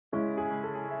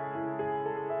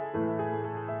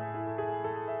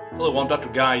Hello, I'm Dr.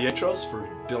 Guy Yatros for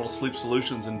Dental Sleep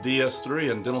Solutions in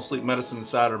DS3 and Dental Sleep Medicine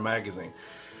Insider magazine.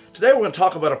 Today we're going to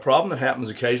talk about a problem that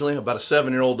happens occasionally, about a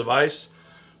 7-year-old device.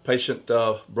 Patient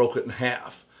broke it in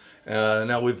half.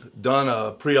 Now we've done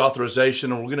a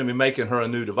pre-authorization and we're going to be making her a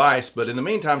new device, but in the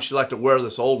meantime she'd like to wear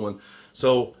this old one.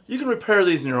 So you can repair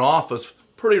these in your office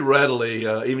pretty readily.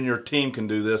 Even your team can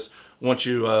do this once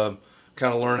you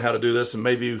kind of learn how to do this, and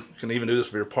maybe you can even do this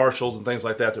for your partials and things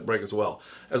like that that break as well.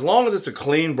 As long as it's a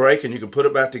clean break and you can put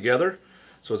it back together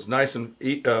so it's nice and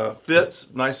fits,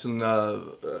 nice and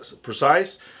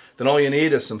precise, then all you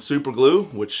need is some super glue,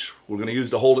 which we're going to use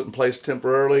to hold it in place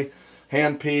temporarily,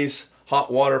 hand piece,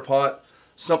 hot water pot,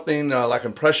 something like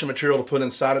impression material to put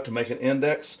inside it to make an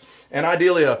index, and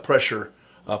ideally a pressure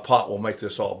pot will make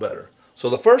this all better. So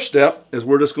the first step is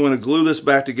we're just going to glue this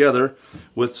back together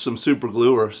with some super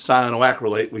glue, or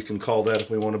cyanoacrylate, we can call that if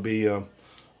we want to be a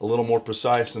little more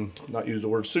precise and not use the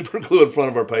word super glue in front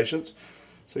of our patients.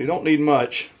 So you don't need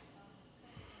much.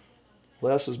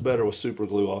 Less is better with super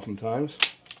glue oftentimes.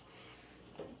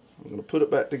 I'm going to put it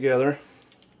back together,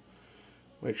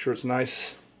 make sure it's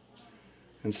nice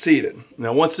and seated.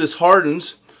 Now once this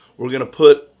hardens, we're going to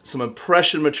put some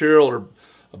impression material or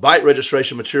a bite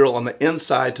registration material on the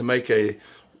inside to make a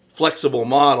flexible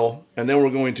model, and then we're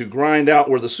going to grind out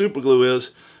where the super glue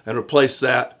is and replace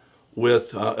that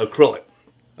with acrylic.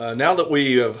 Now that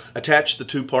we have attached the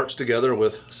two parts together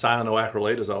with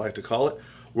cyanoacrylate, as I like to call it,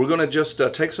 we're going to just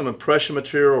take some impression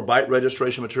material or bite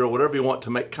registration material, whatever you want, to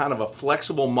make kind of a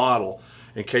flexible model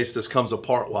in case this comes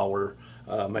apart while we're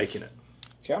making it.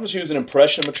 Okay, I'm just using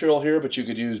impression material here, but you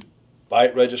could use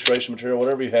bite registration material,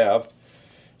 whatever you have.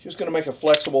 Just going to make a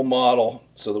flexible model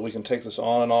so that we can take this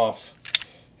on and off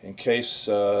in case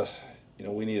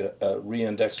we need to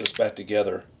re-index this back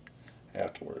together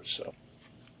afterwards.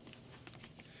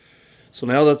 So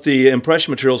now that the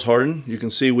impression material is hardened, you can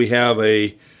see we have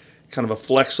a kind of a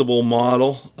flexible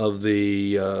model of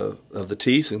the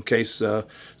teeth in case so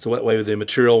that way the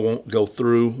material won't go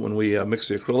through when we mix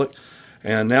the acrylic.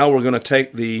 And now we're going to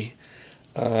take the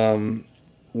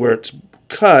where it's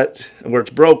cut, where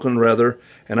it's broken rather,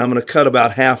 and I'm going to cut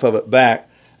about half of it back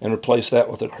and replace that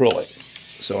with acrylic.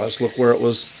 So I just look where it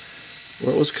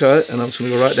was cut, and I'm just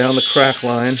going to go right down the crack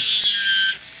line.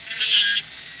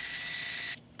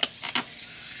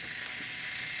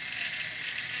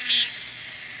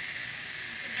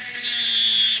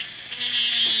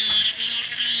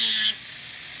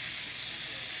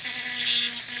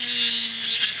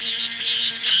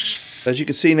 As you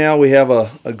can see now, we have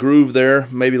a groove there,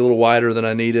 maybe a little wider than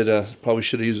I needed. Probably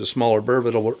should have used a smaller burr, but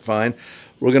it'll work fine.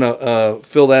 We're going to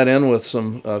fill that in with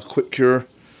some quick cure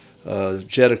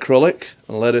jet acrylic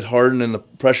and let it harden in the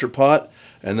pressure pot,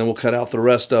 and then we'll cut out the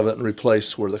rest of it and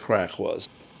replace where the crack was.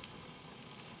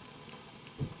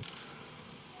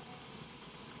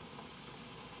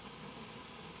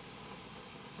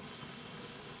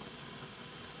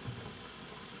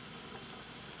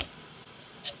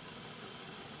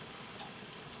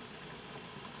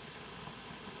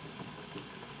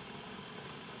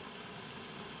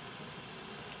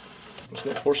 I'm just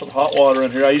going to pour some hot water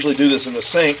in here. I usually do this in the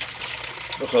sink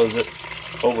because it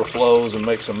overflows and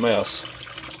makes a mess.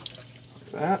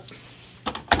 Like that.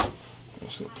 I'm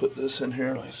just going to put this in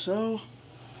here like so.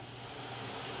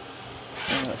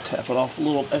 I'm going to tap it off a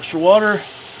little extra water.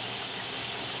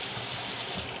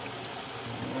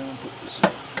 And put this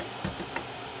in.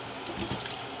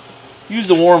 Use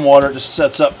the warm water, it just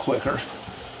sets up quicker.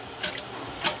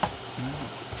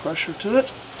 Pressure to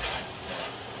it.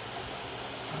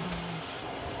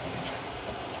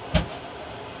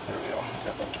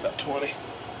 About 20.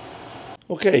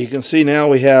 Okay, you can see now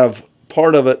we have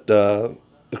part of it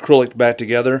acrylic back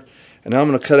together, and now I'm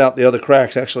going to cut out the other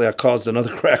cracks. Actually, I caused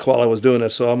another crack while I was doing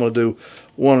this, so I'm going to do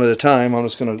one at a time. I'm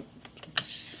just going to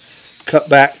cut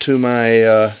back to my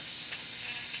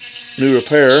new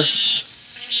repair.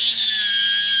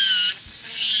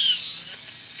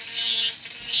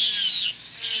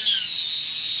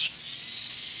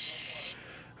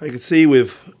 You can see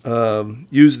we've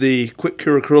used the quick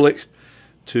cure acrylic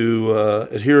to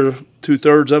adhere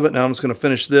 2/3 of it. Now I'm just going to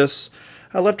finish this.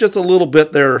 I left just a little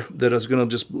bit there that is going to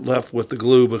just left with the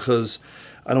glue because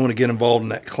I don't want to get involved in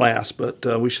that class, but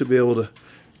we should be able to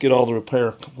get all the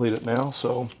repair completed now.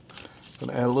 So I'm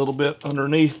going to add a little bit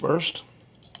underneath first.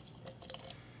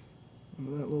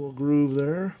 That little groove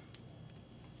there.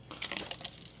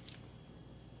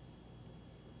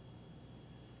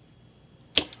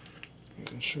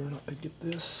 Making sure not to get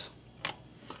this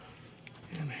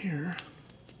in here.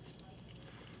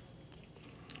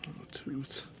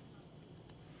 Tooth.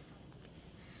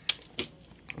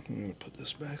 I'm going to put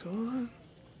this back on.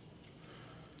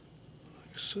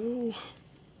 so.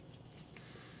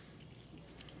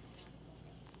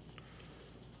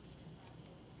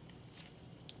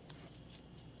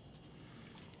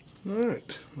 All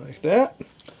right, like that.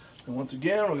 And once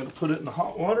again, we're going to put it in the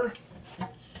hot water.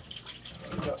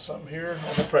 I've got some here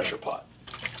on the pressure pot.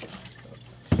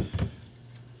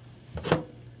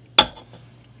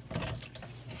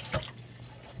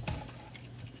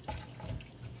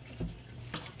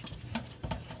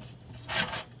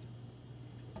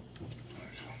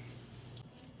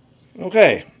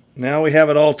 Okay, now we have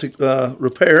it all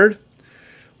repaired.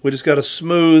 We just got to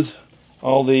smooth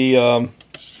all the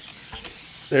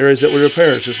areas that we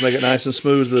repaired. Just make it nice and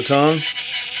smooth to the tongue.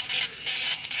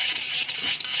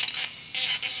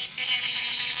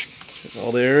 Check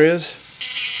all the areas.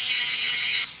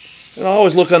 And I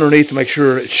always look underneath to make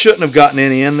sure. It shouldn't have gotten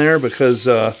any in there because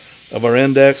of our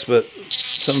index, but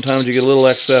sometimes you get a little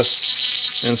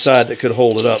excess inside that could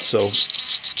hold it up. So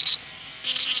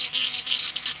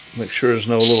make sure there's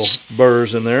no little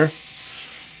burrs in there.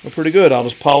 Well, pretty good. I'll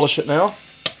just polish it now.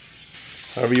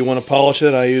 However you want to polish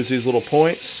it, I use these little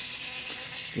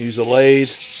points. Use a lathe.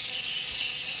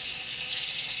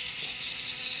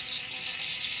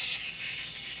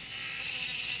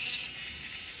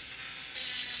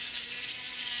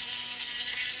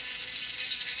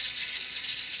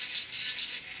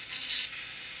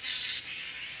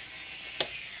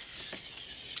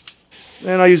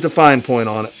 And I used a fine point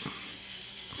on it.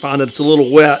 Find that it's a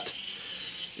little wet.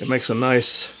 It makes a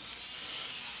nice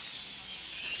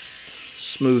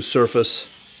smooth surface.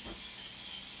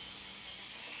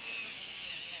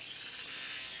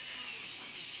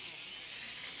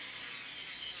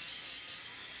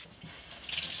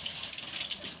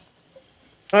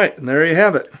 All right, and there you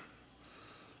have it.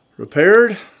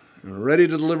 Repaired and ready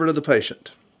to deliver to the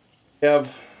patient. We have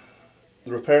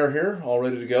the repair here all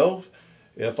ready to go.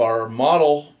 If our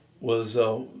model was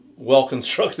well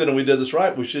constructed and we did this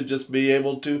right, we should just be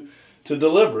able to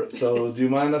deliver it. So do you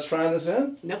mind us trying this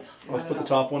in? Nope. Let's put the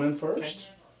top one in first.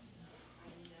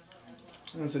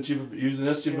 Okay. And since you've been using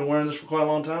this, you've been wearing this for quite a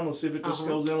long time, let's see if it just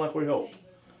goes in like we hope.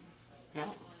 Yeah.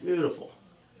 Beautiful.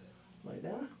 Like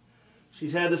that.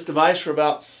 She's had this device for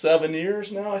about 7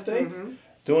 years now, I think.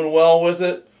 Doing well with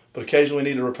it, but occasionally we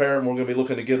need to repair it, and we're going to be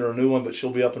looking to get her a new one, but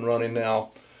she'll be up and running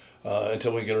now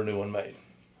until we get her new one made.